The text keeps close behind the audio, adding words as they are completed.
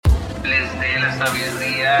les dé la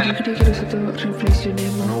sabiduría. Yo quería que nosotros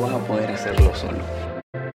reflexionemos. No vas a poder hacerlo solo.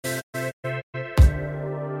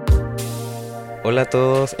 Hola a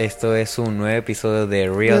todos, esto es un nuevo episodio de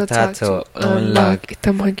Real Talk to Unlock.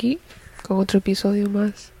 Estamos aquí con otro episodio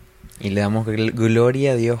más. Y le damos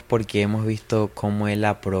gloria a Dios porque hemos visto cómo Él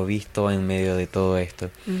ha provisto en medio de todo esto.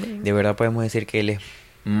 De verdad podemos decir que Él es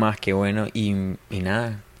más que bueno y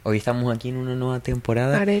nada. Hoy estamos aquí en una nueva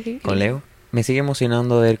temporada con Leo. Me sigue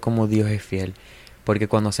emocionando ver cómo Dios es fiel. Porque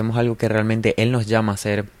cuando hacemos algo que realmente Él nos llama a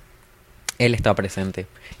hacer, Él está presente.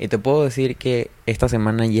 Y te puedo decir que esta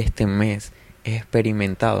semana y este mes he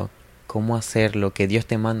experimentado cómo hacer lo que Dios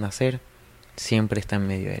te manda hacer, siempre está en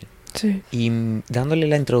medio de Él. Sí. Y dándole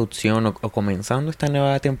la introducción o comenzando esta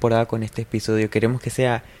nueva temporada con este episodio, queremos que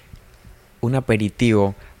sea un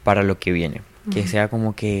aperitivo para lo que viene. Que sea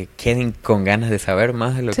como que queden con ganas de saber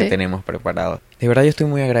más de lo que tenemos preparado. De verdad yo estoy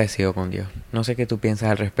muy agradecido con Dios. No sé qué tú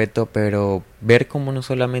piensas al respecto, pero ver cómo no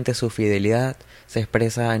solamente su fidelidad se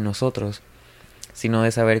expresa en nosotros, sino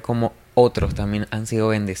de saber cómo otros también han sido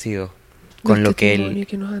bendecidos con lo que Él...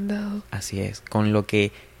 que nos han dado. Así es, con lo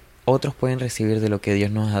que otros pueden recibir de lo que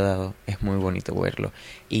Dios nos ha dado. Es muy bonito verlo.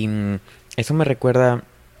 Y eso me recuerda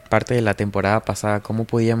parte de la temporada pasada, cómo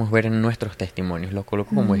podíamos ver en nuestros testimonios. Los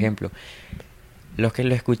coloco como ejemplo. Los que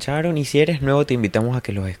lo escucharon, y si eres nuevo te invitamos a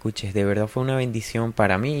que los escuches. De verdad fue una bendición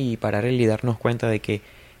para mí y para él, y darnos cuenta de que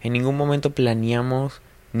en ningún momento planeamos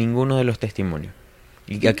ninguno de los testimonios.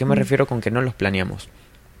 ¿Y a qué me refiero con que no los planeamos?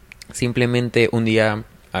 Simplemente un día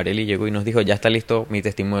Arely llegó y nos dijo, ya está listo mi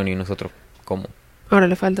testimonio, y nosotros, ¿cómo? Ahora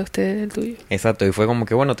le falta a usted el tuyo. Exacto, y fue como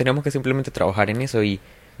que bueno, tenemos que simplemente trabajar en eso. Y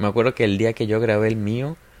me acuerdo que el día que yo grabé el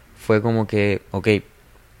mío fue como que, ok,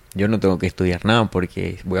 yo no tengo que estudiar nada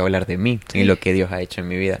porque voy a hablar de mí y lo que Dios ha hecho en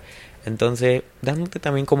mi vida. Entonces, dándote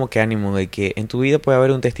también como que ánimo de que en tu vida puede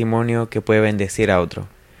haber un testimonio que puede bendecir a otro.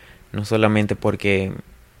 No solamente porque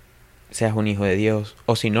seas un hijo de Dios,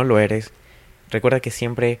 o si no lo eres, recuerda que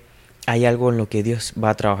siempre hay algo en lo que Dios va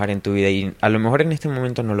a trabajar en tu vida, y a lo mejor en este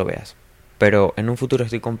momento no lo veas, pero en un futuro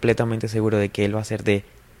estoy completamente seguro de que Él va a hacer de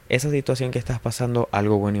esa situación que estás pasando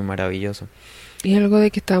algo bueno y maravilloso. Y algo de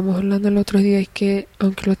que estábamos hablando el otro día es que,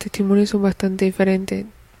 aunque los testimonios son bastante diferentes,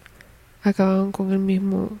 acababan con el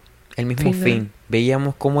mismo fin.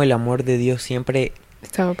 Veíamos cómo el amor de Dios siempre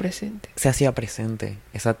estaba presente. Se hacía presente,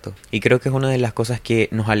 exacto. Y creo que es una de las cosas que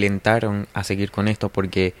nos alentaron a seguir con esto,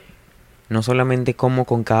 porque no solamente como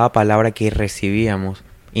con cada palabra que recibíamos,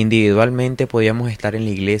 individualmente podíamos estar en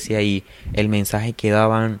la iglesia y el mensaje que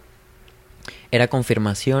daban era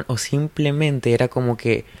confirmación, o simplemente era como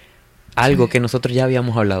que algo que nosotros ya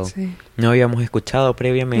habíamos hablado, no habíamos escuchado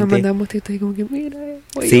previamente. Nos mandamos textos y como que mira,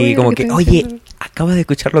 oye, acabas de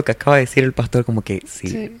escuchar lo que acaba de decir el pastor, como que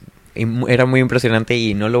sí. Era muy impresionante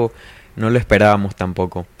y no lo esperábamos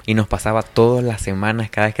tampoco. Y nos pasaba todas las semanas,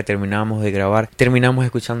 cada vez que terminábamos de grabar, terminábamos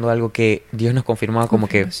escuchando algo que Dios nos confirmaba como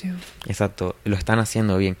que, exacto, lo están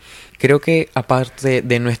haciendo bien. Creo que aparte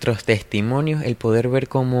de nuestros testimonios, el poder ver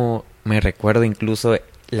cómo, me recuerdo incluso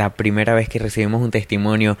la primera vez que recibimos un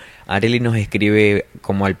testimonio, Arely nos escribe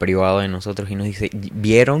como al privado de nosotros y nos dice,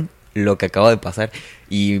 ¿vieron lo que acaba de pasar?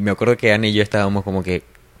 Y me acuerdo que Ana y yo estábamos como que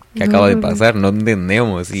acaba de pasar, no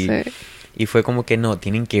entendemos. Y fue como que no,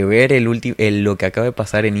 tienen que ver lo que acaba de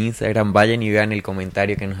pasar en Instagram, vayan y vean el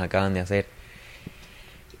comentario que nos acaban de hacer.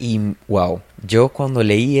 Y wow, yo cuando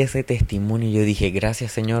leí ese testimonio yo dije,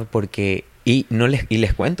 gracias Señor, porque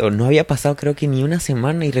les cuento, no había pasado creo que ni una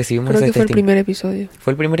semana y recibimos ese testimonio. Fue el primer episodio.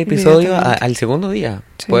 Fue el primer episodio al segundo día,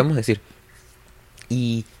 podemos decir.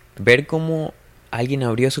 Y ver cómo alguien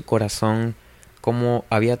abrió su corazón, cómo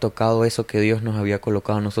había tocado eso que Dios nos había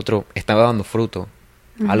colocado a nosotros, estaba dando fruto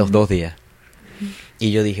a los 2 días.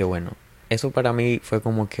 Y yo dije, bueno, eso para mí fue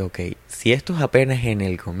como que, ok, si esto es apenas en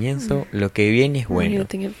el comienzo, lo que viene es bueno.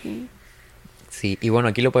 Sí, y bueno,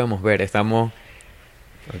 aquí lo podemos ver, estamos,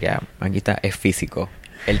 ya, aquí está, es físico,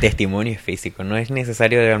 el testimonio es físico, no es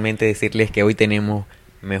necesario realmente decirles que hoy tenemos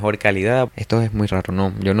mejor calidad. Esto es muy raro,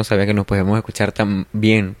 ¿no? Yo no sabía que nos podemos escuchar tan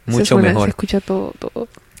bien, mucho mejor. Se escucha todo.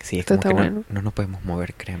 Sí, es como que bueno. No nos podemos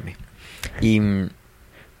mover, créanme. Y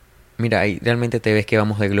mira, ahí realmente te ves que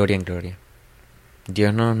vamos de gloria en gloria.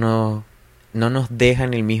 Dios no nos deja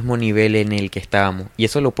en el mismo nivel en el que estábamos. Y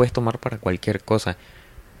eso lo puedes tomar para cualquier cosa.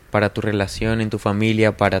 Para tu relación, en tu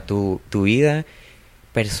familia, para tu vida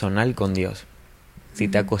personal con Dios. Si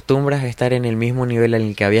te acostumbras a estar en el mismo nivel en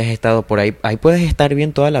el que habías estado por ahí puedes estar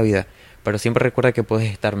bien toda la vida. Pero siempre recuerda que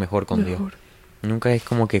puedes estar mejor con Dios. Nunca es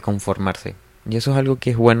como que conformarse. Y eso es algo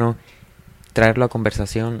que es bueno traerlo a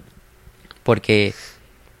conversación, porque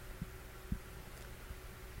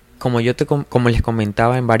como les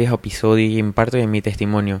comentaba en varios episodios y en parte de mi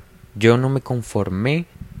testimonio, yo no me conformé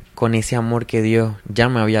con ese amor que Dios ya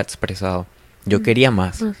me había expresado. Yo quería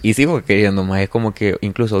más y sigo queriendo más. Es como que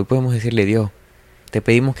incluso hoy podemos decirle, Dios, te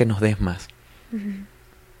pedimos que nos des más.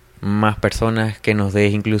 Más personas, que nos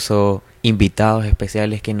des incluso invitados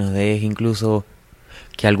especiales, que nos des incluso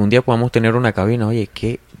que algún día podamos tener una cabina. Oye,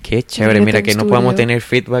 qué chévere. Mira, que no podamos tener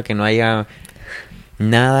feedback, que no haya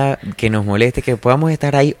nada que nos moleste, que podamos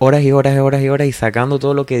estar ahí horas y horas y horas y horas y sacando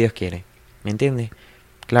todo lo que Dios quiere. ¿Me entiendes?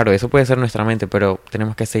 Claro, eso puede ser nuestra mente, pero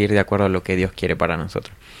tenemos que seguir de acuerdo a lo que Dios quiere para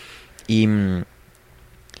nosotros. Y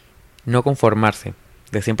no conformarse,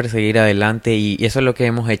 de siempre seguir adelante, y eso es lo que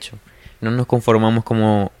hemos hecho. No nos conformamos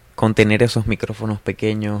como con tener esos micrófonos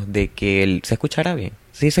pequeños, de que se escuchará bien.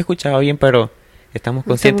 Sí se escuchaba bien, pero estamos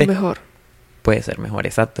conscientes. Mejor. Puede ser mejor,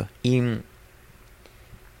 exacto. Y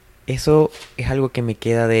eso es algo que me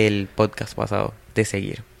queda del podcast pasado, de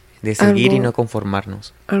seguir y no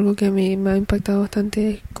conformarnos. Algo que a mí me ha impactado bastante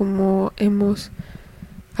es cómo hemos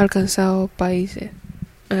alcanzado países.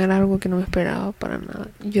 Era algo que no me esperaba para nada.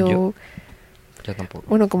 Yo tampoco.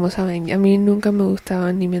 Bueno, como saben, a mí nunca me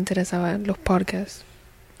gustaban ni me interesaban los podcasts.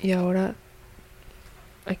 Y ahora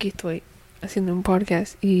aquí estoy haciendo un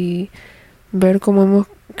podcast y ver cómo hemos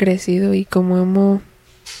crecido y cómo hemos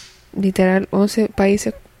literal 11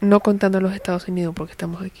 países, no contando los Estados Unidos porque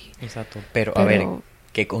estamos aquí. Exacto, pero a ver,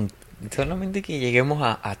 que solamente que lleguemos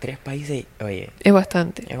a 3 países, oye, es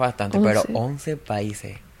bastante, 11. Pero 11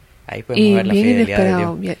 países. Ahí podemos ver la fidelidad de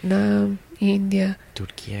Dios. Vietnam, India,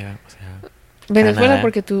 Turquía, o sea, Venezuela, Canadá.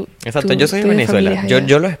 porque tú... Exacto, yo soy de Venezuela.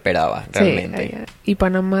 Yo lo esperaba, realmente. Sí, allá. Y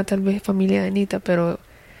Panamá tal vez familia de Anita, pero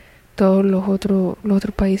todos los otros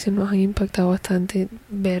países nos han impactado bastante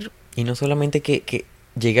ver. Y no solamente que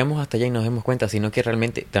llegamos hasta allá y nos demos cuenta, sino que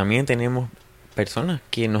realmente también tenemos personas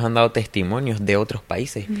que nos han dado testimonios de otros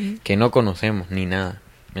países que no conocemos ni nada.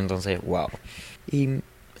 Entonces, wow. Y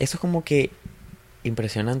eso es como que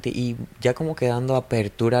impresionante, y ya como que dando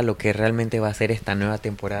apertura a lo que realmente va a ser esta nueva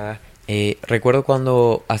temporada. Recuerdo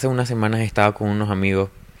cuando hace unas semanas estaba con unos amigos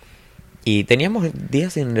y teníamos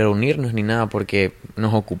días sin reunirnos ni nada porque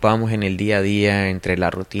nos ocupamos en el día a día entre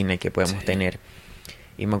la rutina que podemos tener.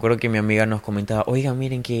 Y me acuerdo que mi amiga nos comentaba, oiga,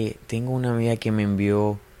 miren que tengo una amiga que me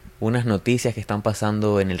envió unas noticias que están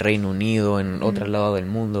pasando en el Reino Unido, en otro lado del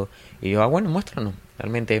mundo. Y yo, bueno, muéstranos.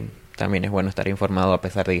 Realmente también es bueno estar informado, a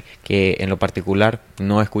pesar de que en lo particular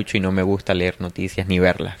no escucho y no me gusta leer noticias ni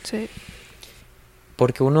verlas. Sí.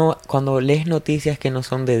 Porque uno, cuando lees noticias que no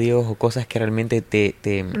son de Dios o cosas que realmente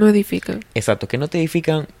no edifican. Exacto, que no te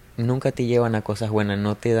edifican, nunca te llevan a cosas buenas,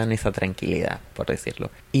 no te dan esa tranquilidad, por decirlo.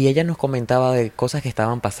 Y ella nos comentaba de cosas que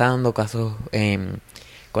estaban pasando, casos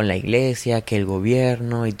con la iglesia, que el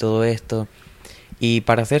gobierno y todo esto. Y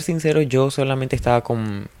para ser sincero, yo solamente estaba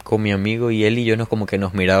con mi amigo, y él y yo como que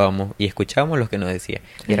nos mirábamos y escuchábamos lo que nos decía.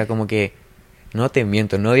 Y era como que, no te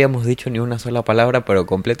miento, no habíamos dicho ni una sola palabra, pero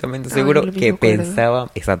completamente seguro que pensaba,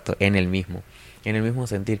 exacto, en el mismo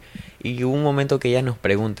sentir. Y hubo un momento que ella nos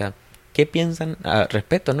pregunta, ¿qué piensan al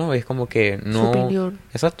respecto? ¿No? Es como que no... Su opinión.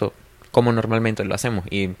 Exacto, como normalmente lo hacemos.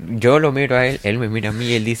 Y yo lo miro a él me mira a mí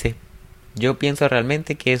y él dice, yo pienso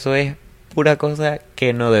realmente que eso es pura cosa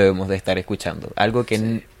que no debemos de estar escuchando. Algo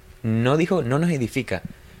que no dijo, no nos edifica,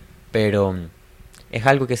 pero es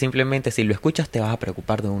algo que simplemente si lo escuchas te vas a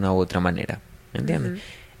preocupar de una u otra manera. ¿Me entiendes?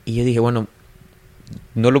 Y yo dije, bueno,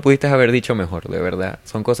 no lo pudiste haber dicho mejor, de verdad.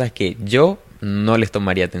 Son cosas que yo no les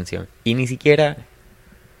tomaría atención. Y ni siquiera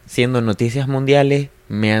siendo noticias mundiales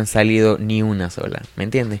me han salido ni una sola. ¿Me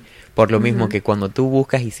entiendes? Por lo mismo que cuando tú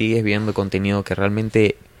buscas y sigues viendo contenido que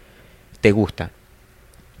realmente te gusta,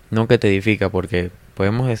 no que te edifica, porque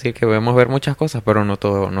podemos decir que podemos ver muchas cosas, pero no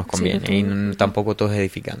todo nos conviene. Sí, y tampoco todo es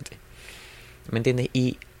edificante. ¿Me entiendes?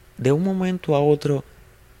 Y de un momento a otro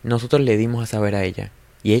nosotros le dimos a saber a ella,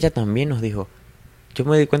 y ella también nos dijo, yo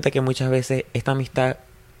me di cuenta que muchas veces esta amistad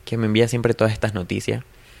que me envía siempre todas estas noticias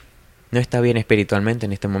no está bien espiritualmente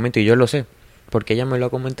en este momento, y yo lo sé porque ella me lo ha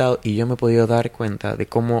comentado y yo me he podido dar cuenta de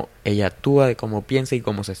cómo ella actúa, de cómo piensa y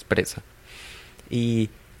cómo se expresa. Y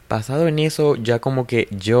basado en eso, ya como que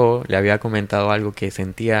yo le había comentado algo que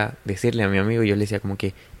sentía decirle a mi amigo, y yo le decía como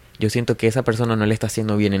que yo siento que esa persona no le está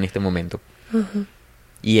haciendo bien en este momento.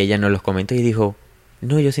 Y ella nos los comentó y dijo,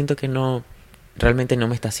 no, yo siento que no, realmente no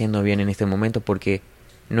me está haciendo bien en este momento porque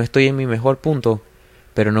no estoy en mi mejor punto,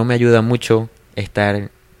 pero no me ayuda mucho estar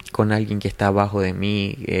con alguien que está abajo de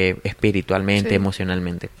mí espiritualmente,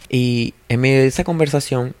 emocionalmente. Y en medio de esa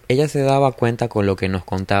conversación, ella se daba cuenta con lo que nos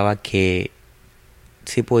contaba que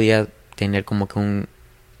sí podía tener como que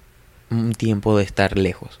un tiempo de estar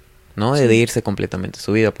lejos, ¿no? De irse completamente de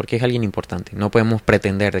su vida, porque es alguien importante. No podemos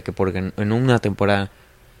pretender de que porque en una temporada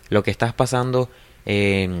lo que estás pasando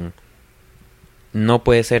no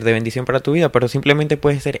puede ser de bendición para tu vida, pero simplemente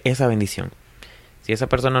puede ser esa bendición. Si esa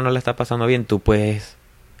persona no la está pasando bien, tú puedes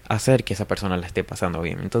hacer que esa persona la esté pasando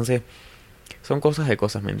bien. Entonces, son cosas de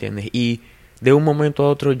cosas, ¿me entiendes? Y de un momento a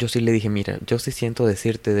otro yo sí le dije, mira, yo sí siento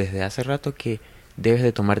decirte desde hace rato que debes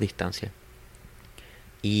de tomar distancia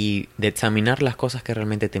y de examinar las cosas que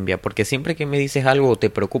realmente te envía, porque siempre que me dices algo o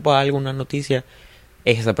te preocupa algo, una noticia,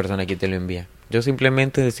 es esa persona que te lo envía. Yo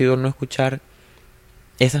simplemente decido no escuchar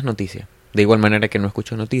esas noticias. De igual manera que no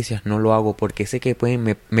escucho noticias, no lo hago porque sé que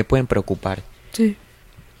me pueden preocupar. Sí.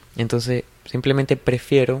 Entonces, simplemente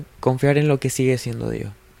prefiero confiar en lo que sigue siendo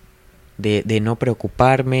Dios. De no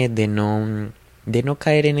preocuparme, de no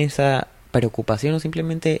caer en esa preocupación o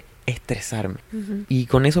simplemente estresarme. Uh-huh. Y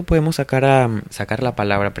con eso podemos sacar la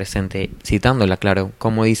palabra presente, citándola, claro,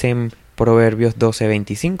 como dice en Proverbios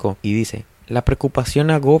 12:25, y dice, la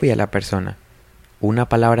preocupación agobia a la persona, una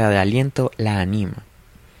palabra de aliento la anima.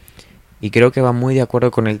 Y creo que va muy de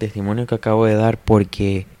acuerdo con el testimonio que acabo de dar,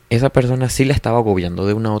 porque esa persona sí la estaba agobiando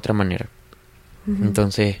de una u otra manera. Uh-huh.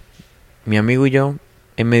 Entonces, mi amigo y yo,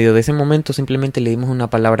 en medio de ese momento, simplemente le dimos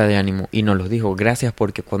una palabra de ánimo y nos lo dijo, gracias,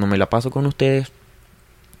 porque cuando me la paso con ustedes,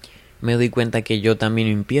 me doy cuenta que yo también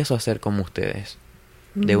empiezo a ser como ustedes.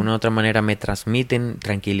 Uh-huh. De una u otra manera me transmiten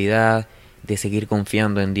tranquilidad, de seguir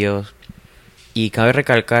confiando en Dios. Y cabe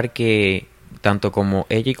recalcar que tanto como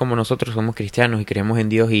ella y como nosotros somos cristianos y creemos en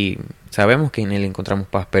Dios y sabemos que en Él encontramos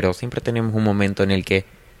paz, pero siempre tenemos un momento en el que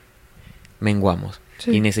menguamos.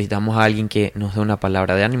 Sí. Y necesitamos a alguien que nos dé una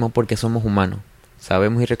palabra de ánimo porque somos humanos.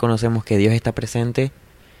 Sabemos y reconocemos que Dios está presente,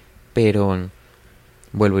 pero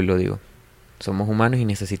vuelvo y lo digo, somos humanos y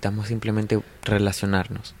necesitamos simplemente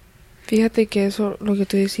relacionarnos. Fíjate que eso, lo que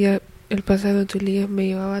tú decías, el pasado de tus días me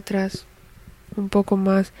llevaba atrás un poco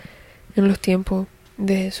más en los tiempos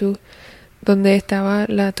de Jesús, donde estaba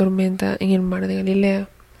la tormenta en el mar de Galilea.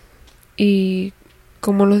 Y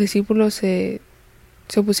como los discípulos se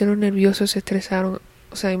pusieron nerviosos, se estresaron,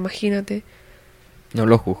 o sea, imagínate. No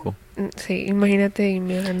lo juzgo. Sí, imagínate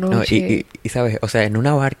en la noche. Y sabes, o sea, en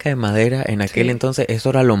una barca de madera en aquel entonces eso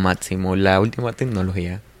era lo máximo, la última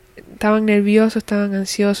tecnología. Estaban nerviosos, estaban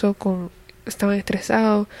ansiosos, estaban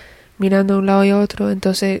estresados, mirando a un lado y a otro.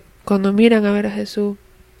 Entonces, cuando miran a ver a Jesús...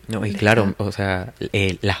 No, y claro, o sea,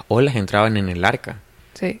 las olas entraban en el arca.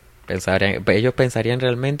 Sí. Ellos pensarían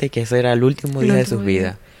realmente que ese era el último día de sus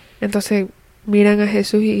vidas. Entonces, miran a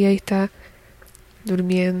Jesús y ahí está,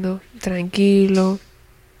 durmiendo, tranquilo,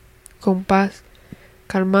 con paz,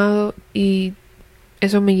 calmado, y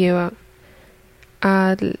eso me lleva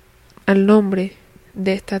al nombre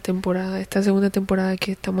de esta temporada, esta segunda temporada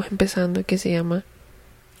que estamos empezando, que se llama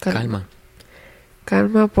Calma.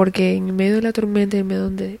 Calma, porque en medio de la tormenta, en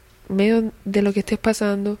medio de lo que estés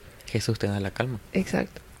pasando, Jesús te da la calma.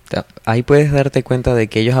 Exacto. Ahí puedes darte cuenta de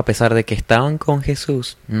que ellos, a pesar de que estaban con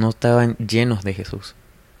Jesús, no estaban llenos de Jesús.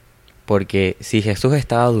 Porque si Jesús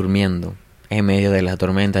estaba durmiendo en medio de la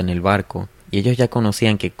tormenta en el barco, y ellos ya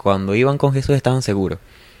conocían que cuando iban con Jesús estaban seguros,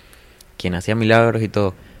 quien hacía milagros y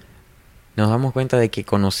todo, nos damos cuenta de que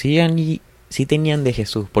conocían y sí tenían de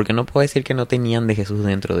Jesús, porque no puedo decir que no tenían de Jesús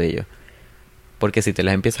dentro de ellos. Porque si te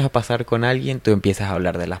las empiezas a pasar con alguien, tú empiezas a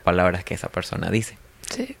hablar de las palabras que esa persona dice.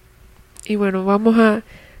 Sí. Y bueno,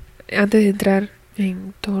 antes de entrar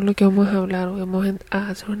en todo lo que vamos a hablar, vamos a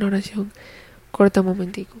hacer una oración corta, un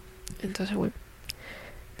momentico. Entonces, bueno,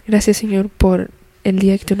 gracias, Señor, por el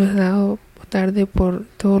día que tú nos has dado, tarde, por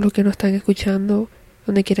todo lo que nos están escuchando,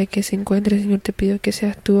 donde quiera que se encuentre, Señor, te pido que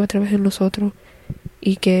seas tú a través de nosotros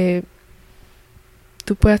y que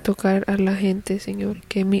tú puedas tocar a la gente, Señor,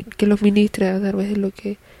 que los ministres a través de lo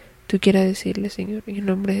que tú quieras decirles, Señor, en el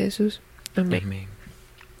nombre de Jesús. Amén. Amén.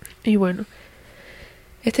 Y bueno,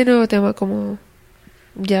 este nuevo tema, como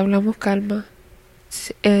ya hablamos, calma,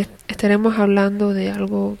 estaremos hablando de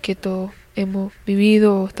algo que todos hemos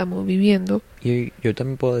vivido o estamos viviendo. Y yo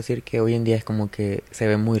también puedo decir que hoy en día es como que se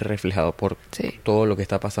ve muy reflejado por todo lo que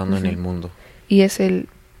está pasando en el mundo. Y es el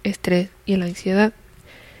estrés y la ansiedad.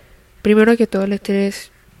 Primero que todo, el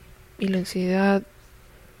estrés y la ansiedad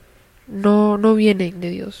no vienen de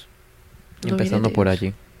Dios. Empezando por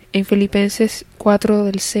allí. En Filipenses 4,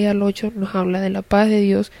 del 6 al 8, nos habla de la paz de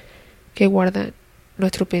Dios que guarda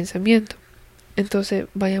nuestro pensamiento. Entonces,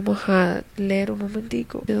 vayamos a leer un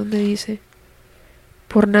momentico de donde dice: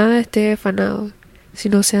 por nada esté afanados,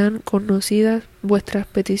 sino sean conocidas vuestras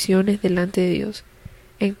peticiones delante de Dios,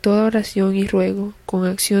 en toda oración y ruego, con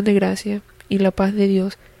acción de gracia, y la paz de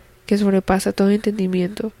Dios, que sobrepasa todo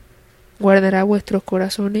entendimiento, guardará vuestros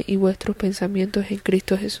corazones y vuestros pensamientos en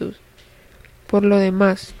Cristo Jesús. Por lo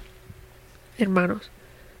demás, hermanos,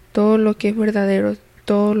 todo lo que es verdadero,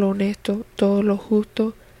 todo lo honesto, todo lo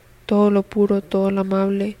justo, todo lo puro, todo lo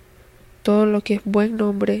amable, todo lo que es buen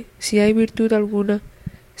nombre, si hay virtud alguna,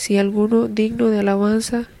 si alguno digno de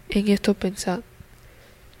alabanza, en esto pensad.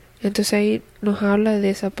 Entonces ahí nos habla de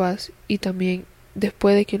esa paz y también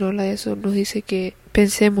después de que nos habla de eso nos dice que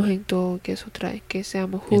pensemos en todo que eso trae, que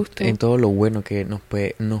seamos justos. En todo lo bueno que nos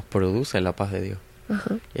produce la paz de Dios.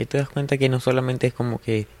 Ajá. Y ahí te das cuenta que no solamente es como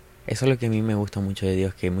que, eso es lo que a mí me gusta mucho de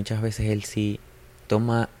Dios, que muchas veces Él sí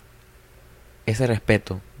toma ese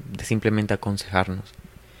respeto de simplemente aconsejarnos.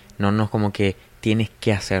 No es como que tienes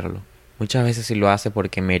que hacerlo. Muchas veces sí lo hace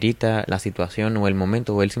porque merita la situación o el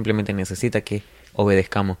momento, o Él simplemente necesita que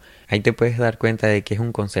obedezcamos. Ahí te puedes dar cuenta de que es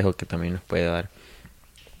un consejo que también nos puede dar.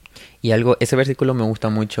 Y ese versículo me gusta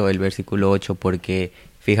mucho, el versículo 8, porque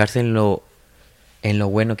fijarse en lo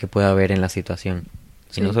bueno que puede haber en la situación.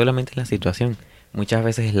 Y no solamente en la situación. Muchas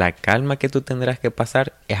veces la calma que tú tendrás que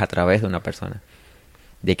pasar es a través de una persona.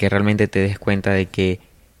 De que realmente te des cuenta de que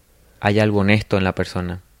hay algo honesto en la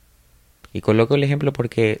persona. Y coloco el ejemplo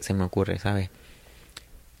porque se me ocurre, ¿sabes?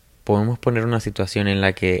 Podemos poner una situación en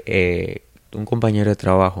la que un compañero de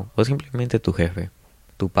trabajo, o simplemente tu jefe,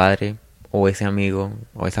 tu padre, o ese amigo,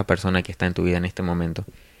 o esa persona que está en tu vida en este momento,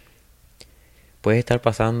 puede estar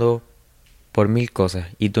pasando por 1000 cosas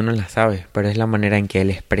y tú no las sabes, pero es la manera en que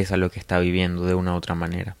él expresa lo que está viviendo de una u otra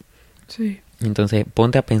manera. Sí. Entonces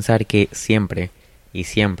ponte a pensar que siempre y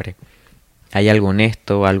siempre hay algo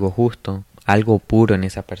honesto, algo justo, algo puro en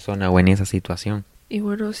esa persona o en esa situación. Y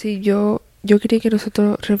bueno, sí, yo quería que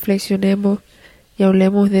nosotros reflexionemos y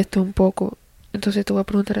hablemos de esto un poco. Entonces te voy a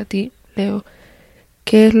preguntar a ti, Leo,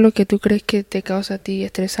 ¿qué es lo que tú crees que te causa a ti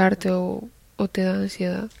estresarte o te da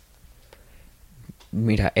ansiedad?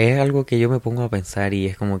 Mira, es algo que yo me pongo a pensar y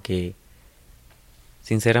es como que,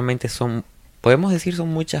 sinceramente podemos decir son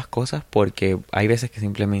muchas cosas, porque hay veces que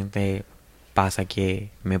simplemente pasa que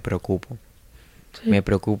me preocupo. Sí. Me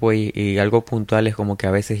preocupo y algo puntual es como que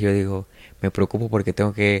a veces yo digo, me preocupo porque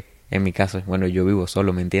tengo que, en mi caso, bueno, yo vivo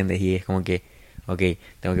solo, ¿me entiendes? Y es como que, ok,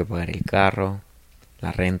 tengo que pagar el carro,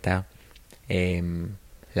 la renta,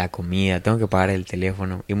 la comida, tengo que pagar el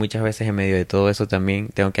teléfono. Y muchas veces en medio de todo eso también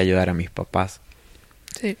tengo que ayudar a mis papás.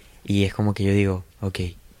 Sí. Y es como que yo digo, ok,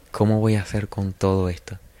 ¿cómo voy a hacer con todo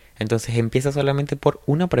esto? Entonces empieza solamente por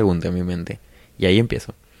una pregunta en mi mente. Y ahí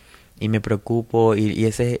empiezo. Y me preocupo y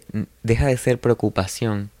ese deja de ser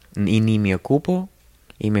preocupación. Y ni me ocupo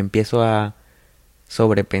y me empiezo a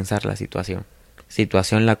sobrepensar la situación.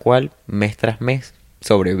 Situación la cual mes tras mes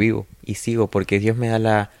sobrevivo y sigo porque Dios me da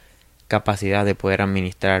la capacidad de poder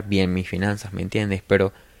administrar bien mis finanzas, ¿me entiendes?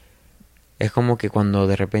 Pero es como que cuando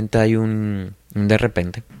de repente hay de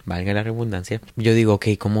repente, valga la redundancia, yo digo, ok,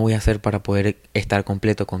 ¿cómo voy a hacer para poder estar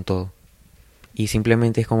completo con todo? Y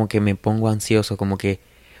simplemente es como que me pongo ansioso, como que,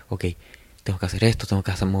 ok, tengo que hacer esto, tengo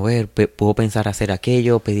que hacer mover, puedo pensar hacer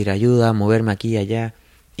aquello, pedir ayuda, moverme aquí y allá.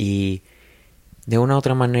 Y de una u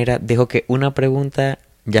otra manera dejo que una pregunta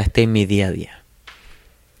ya esté en mi día a día.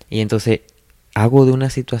 Y entonces hago de una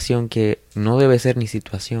situación que no debe ser ni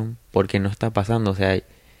situación, porque no está pasando, o sea,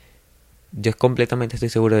 yo completamente estoy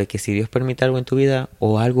seguro de que si Dios permite algo en tu vida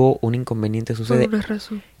o un inconveniente sucede, por una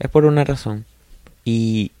razón. Es por una razón.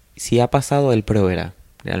 Y si ha pasado, Él proveerá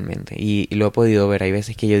realmente. Y lo he podido ver. Hay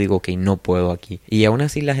veces que yo digo, ok, no puedo aquí. Y aún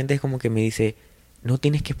así la gente es como que me dice, no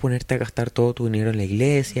tienes que ponerte a gastar todo tu dinero en la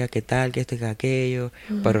iglesia, qué tal, que esto y que aquello.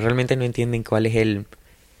 Pero realmente no entienden cuál es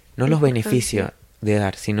no los beneficios de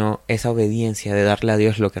dar, sino esa obediencia de darle a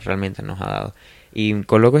Dios lo que realmente nos ha dado. Y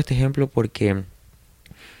coloco este ejemplo porque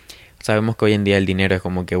sabemos que hoy en día el dinero es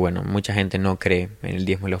como que, bueno, mucha gente no cree en el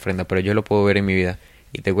diezmo y la ofrenda, pero yo lo puedo ver en mi vida.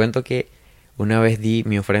 Y te cuento que una vez di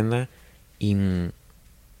mi ofrenda y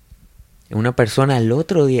una persona al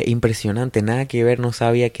otro día, impresionante, nada que ver, no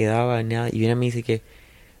sabía que daba, nada, y viene a mí y dice que,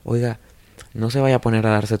 oiga, no se vaya a poner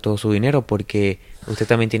a darse todo su dinero porque usted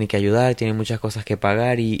también tiene que ayudar, tiene muchas cosas que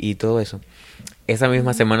pagar y todo eso. Esa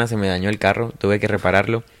misma semana se me dañó el carro, tuve que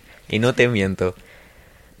repararlo y no te miento,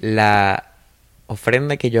 la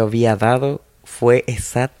ofrenda que yo había dado fue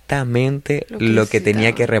exactamente lo que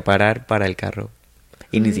tenía que reparar para el carro.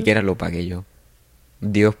 Y ni siquiera lo pagué yo.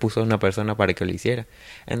 Dios puso a una persona para que lo hiciera.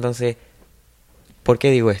 Entonces, ¿por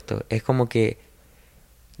qué digo esto? Es como que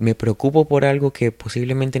me preocupo por algo que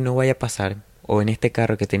posiblemente no vaya a pasar. O en este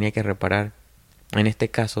carro que tenía que reparar. En este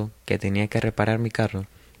caso, que tenía que reparar mi carro,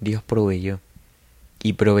 Dios proveyó.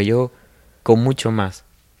 Y proveyó con mucho más.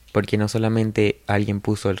 Porque no solamente alguien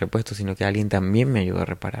puso el repuesto, sino que alguien también me ayudó a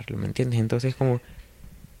repararlo, ¿me entiendes? Entonces como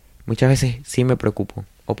muchas veces sí me preocupo.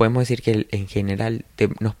 O podemos decir que en general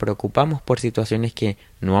nos preocupamos por situaciones que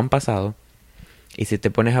no han pasado. Y si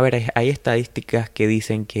te pones a ver, hay estadísticas que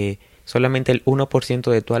dicen que solamente el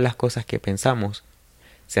 1% de todas las cosas que pensamos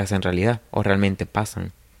se hacen realidad o realmente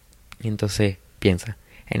pasan. Y entonces piensa,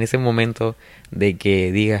 en ese momento de que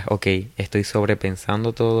digas, ok, estoy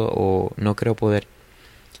sobrepensando todo o no creo poder,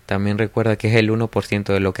 también recuerda que es el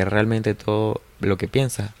 1% de lo que realmente todo lo que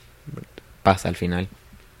piensas pasa al final.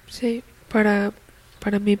 Sí, para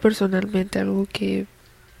mí personalmente algo que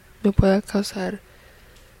me pueda causar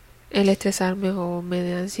el estresarme o me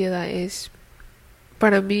dé ansiedad es,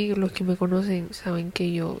 para mí los que me conocen saben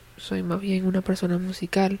que yo soy más bien una persona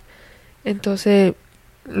musical. Entonces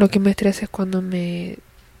lo que me estresa es cuando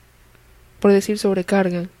por decir,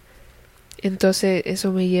 sobrecargan. Entonces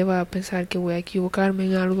eso me lleva a pensar que voy a equivocarme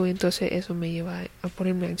en algo y entonces eso me lleva a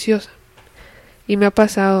ponerme ansiosa. Y me ha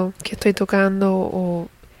pasado que estoy tocando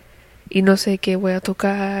y no sé qué voy a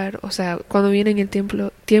tocar. O sea, cuando viene el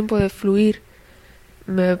tiempo de fluir,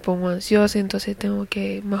 me pongo ansiosa, entonces tengo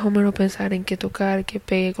que más o menos pensar en qué tocar, qué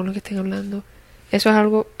pegue con lo que estén hablando. Eso es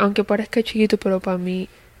algo, aunque parezca chiquito, pero para mí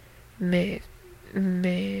me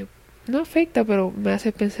no afecta, pero me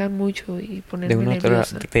hace pensar mucho y De ponerme una otra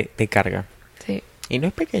nerviosa. te carga. Sí. Y no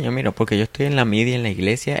es pequeño, mira, porque yo estoy en la media en la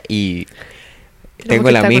iglesia y Como tengo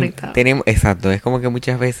que la está misma, conectado. tenemos, exacto, es como que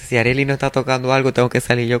muchas veces si Arely no está tocando algo, tengo que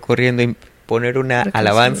salir yo corriendo y poner una Una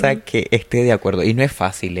alabanza canción. que esté de acuerdo. Y no es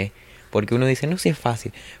fácil, porque uno dice, no, sí es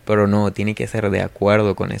fácil, pero no, tiene que ser de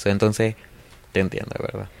acuerdo con eso. Entonces, te entiendo, de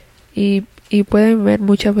verdad. Y pueden ver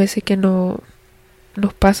muchas veces que nos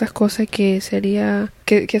pasa cosas que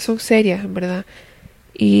son serias, en verdad.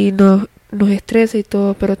 Y nos estresa y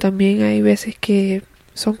todo, pero también hay veces que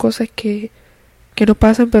son cosas que nos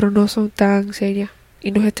pasan pero no son tan serias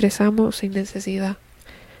y nos estresamos sin necesidad.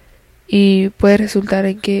 Y puede resultar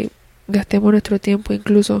en que gastemos nuestro tiempo,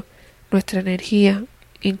 incluso nuestra energía,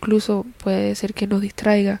 incluso puede ser que nos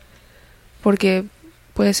distraiga, porque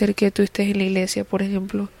puede ser que tú estés en la iglesia, por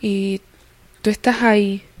ejemplo, y tú estás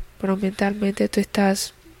ahí, pero mentalmente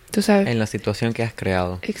tú sabes, En la situación que has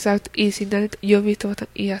creado. exacto, y sin dar, yo he visto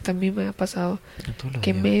y hasta a mí me ha pasado Todos los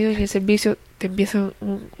que en días. medio en el servicio te empieza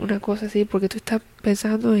una cosa así porque tú estás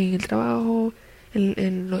pensando en el trabajo,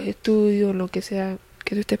 en los estudios, lo que sea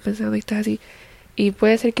que tú estés pensando y estás así, y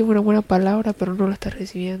puede ser que es una buena palabra pero no lo estás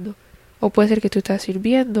recibiendo, o puede ser que tú estás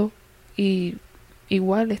sirviendo y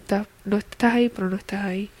igual no estás ahí pero no estás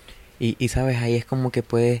ahí. Y sabes, ahí es como que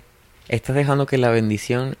estás dejando que la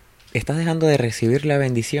bendición, estás dejando de recibir la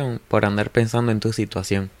bendición por andar pensando en tu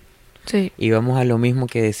situación. Sí, Y vamos a lo mismo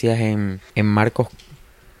que decías en Marcos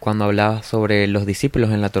cuando hablabas sobre los discípulos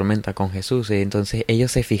en la tormenta con Jesús. Entonces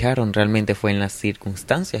ellos se fijaron realmente fue en las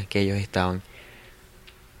circunstancias que ellos estaban,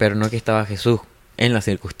 pero no que estaba Jesús en las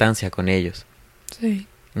circunstancias con ellos. sí.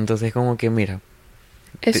 Entonces como que mira,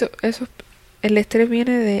 Eso, el estrés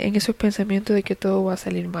viene en esos pensamientos de que todo va a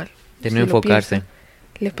salir mal. de Si no lo enfocarse. piensan,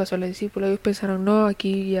 les pasó a los discípulos, ellos pensaron, no,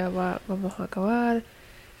 aquí ya vamos a acabar.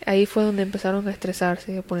 Ahí fue donde empezaron a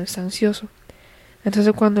estresarse y a ponerse ansiosos.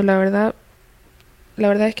 Entonces cuando la verdad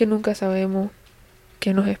es que nunca sabemos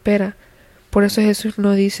qué nos espera. Por eso Jesús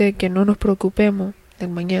nos dice que no nos preocupemos del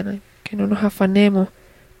mañana, que no nos afanemos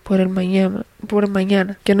por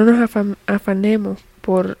mañana, que no nos afanemos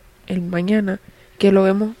por el mañana, que lo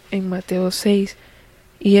vemos en Mateo 6.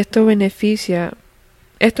 Y esto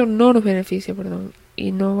no nos beneficia, perdón,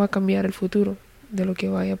 y no va a cambiar el futuro de lo que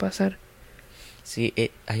vaya a pasar. Sí,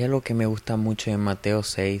 hay algo que me gusta mucho en Mateo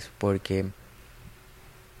 6 porque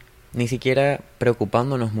ni siquiera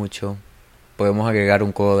preocupándonos mucho podemos agregar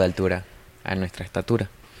un codo de altura a nuestra estatura.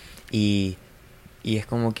 Y, y es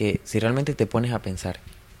como que si realmente te pones a pensar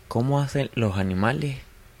cómo hacen los animales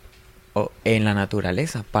en la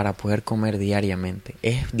naturaleza para poder comer diariamente.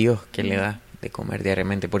 Es Dios que le da de comer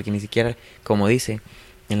diariamente, porque ni siquiera, como dice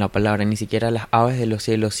en la palabra, ni siquiera las aves de los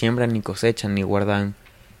cielos siembran ni cosechan ni guardan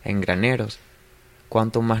en graneros.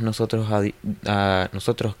 Cuanto más nosotros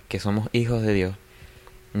nosotros que somos hijos de Dios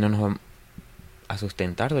no nos vamos a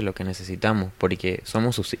sustentar de lo que necesitamos, porque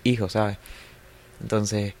somos sus hijos, ¿sabes?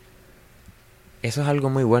 Entonces eso es algo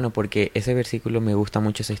muy bueno porque ese versículo me gusta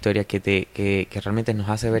mucho, esa historia que realmente nos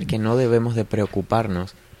hace ver que no debemos de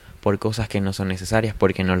preocuparnos por cosas que no son necesarias,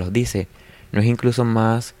 porque nos los dice. No es incluso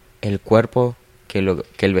más el cuerpo que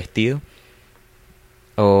el vestido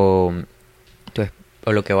o,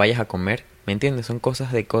 o lo que vayas a comer, ¿me entiendes? Son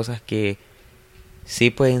cosas que sí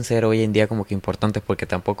pueden ser hoy en día como que importantes, porque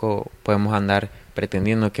tampoco podemos andar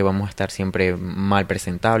pretendiendo que vamos a estar siempre mal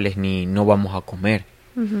presentables ni no vamos a comer.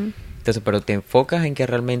 Uh-huh. Entonces, pero te enfocas en que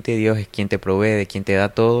realmente Dios es quien te provee, quien te da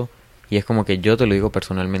todo. Y es como que yo te lo digo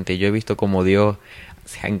personalmente, yo he visto como Dios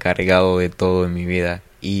se ha encargado de todo en mi vida.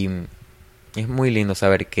 Y es muy lindo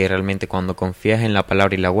saber que realmente cuando confías en la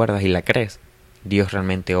palabra y la guardas y la crees, Dios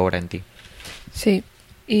realmente obra en ti. Sí,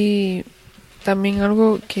 y también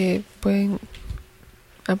algo que pueden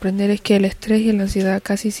aprender es que el estrés y la ansiedad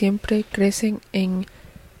casi siempre crecen en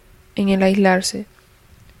el aislarse.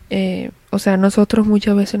 O sea, nosotros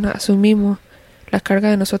muchas veces asumimos las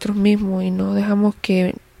cargas de nosotros mismos y no dejamos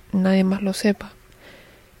que nadie más lo sepa.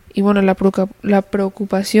 Y bueno, la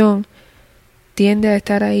preocupación tiende a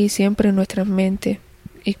estar ahí siempre en nuestras mentes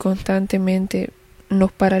y constantemente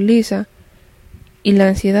nos paraliza, y la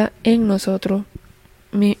ansiedad en nosotros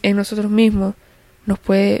mismos nos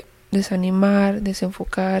puede desanimar,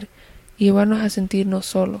 desenfocar y llevarnos a sentirnos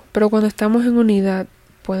solos. Pero cuando estamos en unidad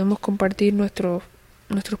podemos compartir nuestros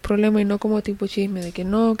problemas y no como tipo chisme de que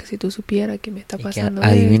no, que si tú supieras que me está pasando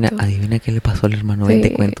esto. Adivina qué le pasó al hermano, Sí,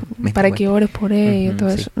 te cuento. Para que ores por ello,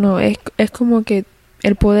 todo sí. eso. No, es como que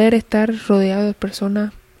el poder estar rodeado de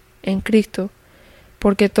personas en Cristo,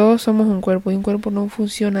 porque todos somos un cuerpo y un cuerpo no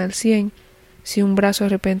funciona al 100 si un brazo de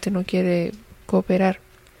repente no quiere cooperar.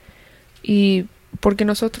 Y porque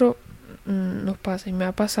nosotros nos pasa, y me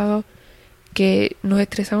ha pasado, que nos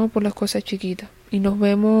estresamos por las cosas chiquitas y no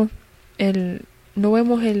vemos el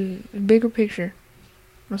bigger picture.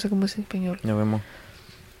 No sé cómo es en español. No vemos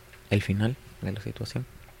el final de la situación.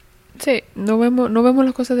 Sí, no vemos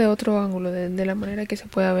las cosas de otro ángulo, de la manera que se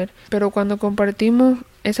pueda ver. Pero cuando compartimos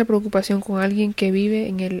esa preocupación con alguien que vive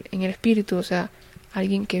en el espíritu, o sea,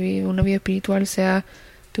 alguien que vive una vida espiritual, sea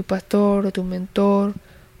tu pastor o tu mentor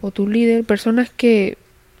o tu líder, personas que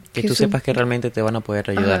tú sepas que realmente te van a poder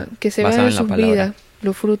ayudar. Que se vean en sus vidas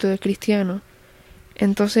los frutos del cristiano.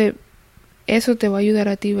 Entonces, eso te va a ayudar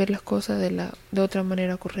a ti a ver las cosas de otra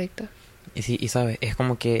manera correcta. Y sí, y sabes, es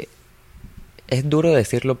como que es duro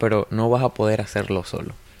decirlo, pero no vas a poder hacerlo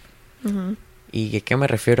solo. Uh-huh. ¿Y a qué me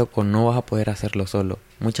refiero con no vas a poder hacerlo solo?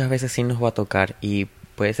 Muchas veces sí nos va a tocar, y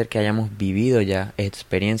puede ser que hayamos vivido ya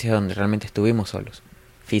experiencias donde realmente estuvimos solos,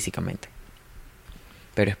 físicamente.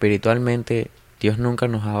 Pero espiritualmente Dios nunca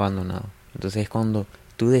nos ha abandonado. Entonces es cuando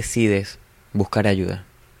tú decides buscar ayuda.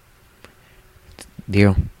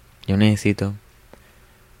 Dios, yo necesito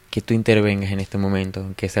que tú intervengas en este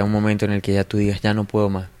momento, que sea un momento en el que ya tú digas, ya no puedo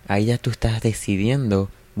más. Ahí ya tú estás decidiendo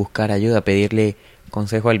buscar ayuda, pedirle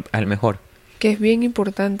consejo al mejor. Que es bien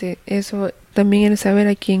importante eso, también el saber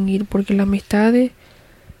a quién ir, porque las amistades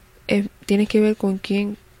tiene que ver con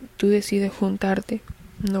quién tú decides juntarte.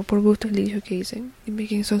 No por gusto el dicho que dicen, dime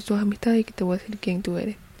quién son tus amistades y que te voy a decir quién tú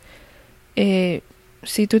eres.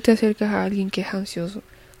 Si tú te acercas a alguien que es ansioso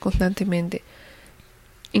constantemente,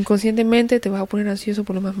 inconscientemente te vas a poner ansioso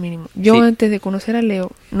por lo más mínimo. Yo antes de conocer a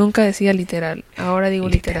Leo nunca decía literal, ahora digo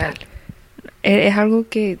literal. Es algo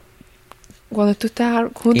que cuando tú estás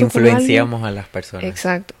junto con alguien, influenciamos a las personas.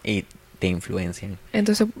 Exacto. Y te influencian.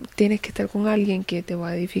 Entonces tienes que estar con alguien que te va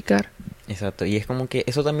a edificar. Exacto. Y es como que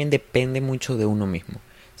eso también depende mucho de uno mismo.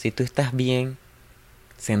 Si tú estás bien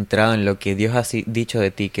centrado en lo que Dios ha dicho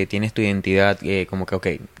de ti, que tienes tu identidad, como que, ok,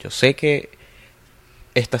 yo sé que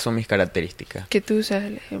estas son mis características. Que tú seas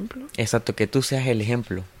el ejemplo. Exacto, que tú seas el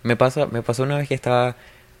ejemplo. Me pasó una vez que estaba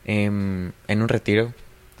en un retiro,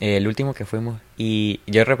 el último que fuimos, y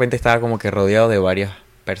yo de repente estaba como que rodeado de varias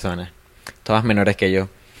personas, todas menores que yo.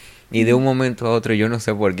 Y de un momento a otro, yo no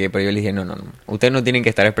sé por qué, pero yo le dije, no, ustedes no tienen que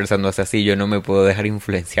estar expresándose así, yo no me puedo dejar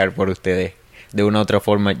influenciar por ustedes de una u otra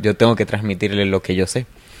forma, yo tengo que transmitirles lo que yo sé.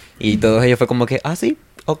 Y todos ellos fue como que, sí,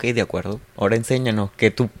 ok, de acuerdo, ahora enséñanos que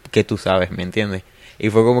tú sabes, ¿me entiendes? Y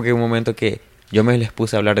fue como que un momento que yo me les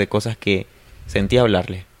puse a hablar de cosas que sentía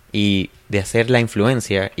hablarles, y de hacer la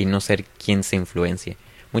influencia y no ser quien se influencie.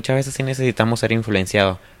 Muchas veces sí necesitamos ser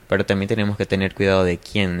influenciados, pero también tenemos que tener cuidado de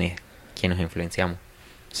quién nos influenciamos.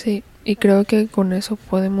 Sí, y creo que con eso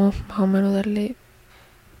podemos más o menos darle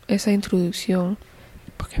esa introducción.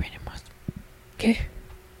 Porque vienen más. ¿Qué?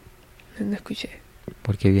 No escuché.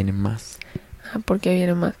 Porque vienen más. Porque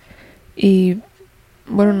vienen más. Y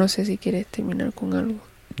bueno, no sé si quieres terminar con algo.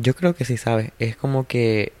 Yo creo que sí, sabes. Es como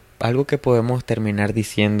que algo que podemos terminar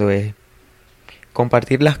diciendo es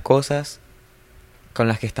compartir las cosas con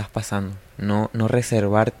las que estás pasando. No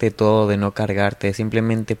reservarte todo, de no cargarte,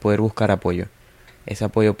 simplemente poder buscar apoyo. Ese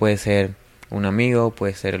apoyo puede ser un amigo,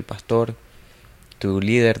 puede ser el pastor, tu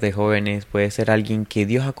líder de jóvenes, puede ser alguien que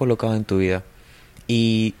Dios ha colocado en tu vida.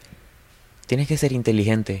 Y tienes que ser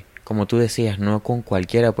inteligente, como tú decías, no con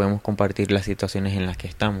cualquiera podemos compartir las situaciones en las que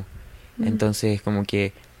estamos. Entonces, como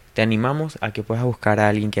que te animamos a que puedas buscar a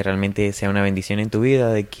alguien que realmente sea una bendición en tu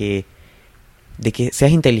vida, de que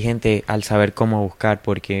seas inteligente al saber cómo buscar,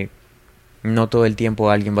 porque no todo el tiempo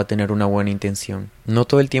alguien va a tener una buena intención.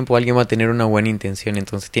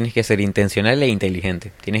 Entonces tienes que ser intencional e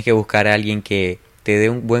inteligente. Tienes que buscar a alguien que te dé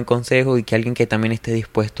un buen consejo y que alguien que también esté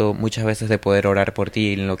dispuesto muchas veces de poder orar por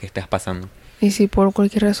ti en lo que estás pasando. Y si por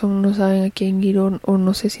cualquier razón no saben a quién ir o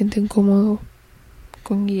no se sienten cómodos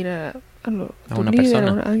con ir a una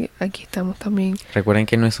persona, aquí estamos también. Recuerden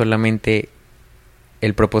que no es solamente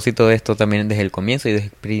el propósito de esto, también desde el comienzo y desde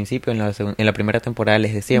el principio, en la primera temporada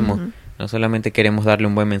les decíamos, no solamente queremos darle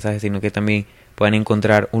un buen mensaje, sino que también puedan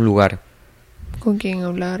encontrar un lugar con quien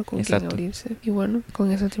hablar, con quien abrirse. Y bueno,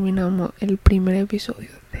 con eso terminamos el primer episodio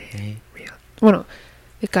de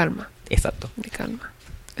Calma. Exacto. De Calma.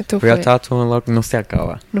 Esto Real fue... Talk to Unlock no se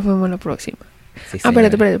acaba. Nos vemos la próxima. Sí,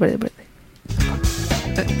 espérate.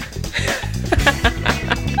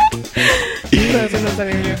 Eso no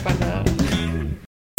salió bien para nada.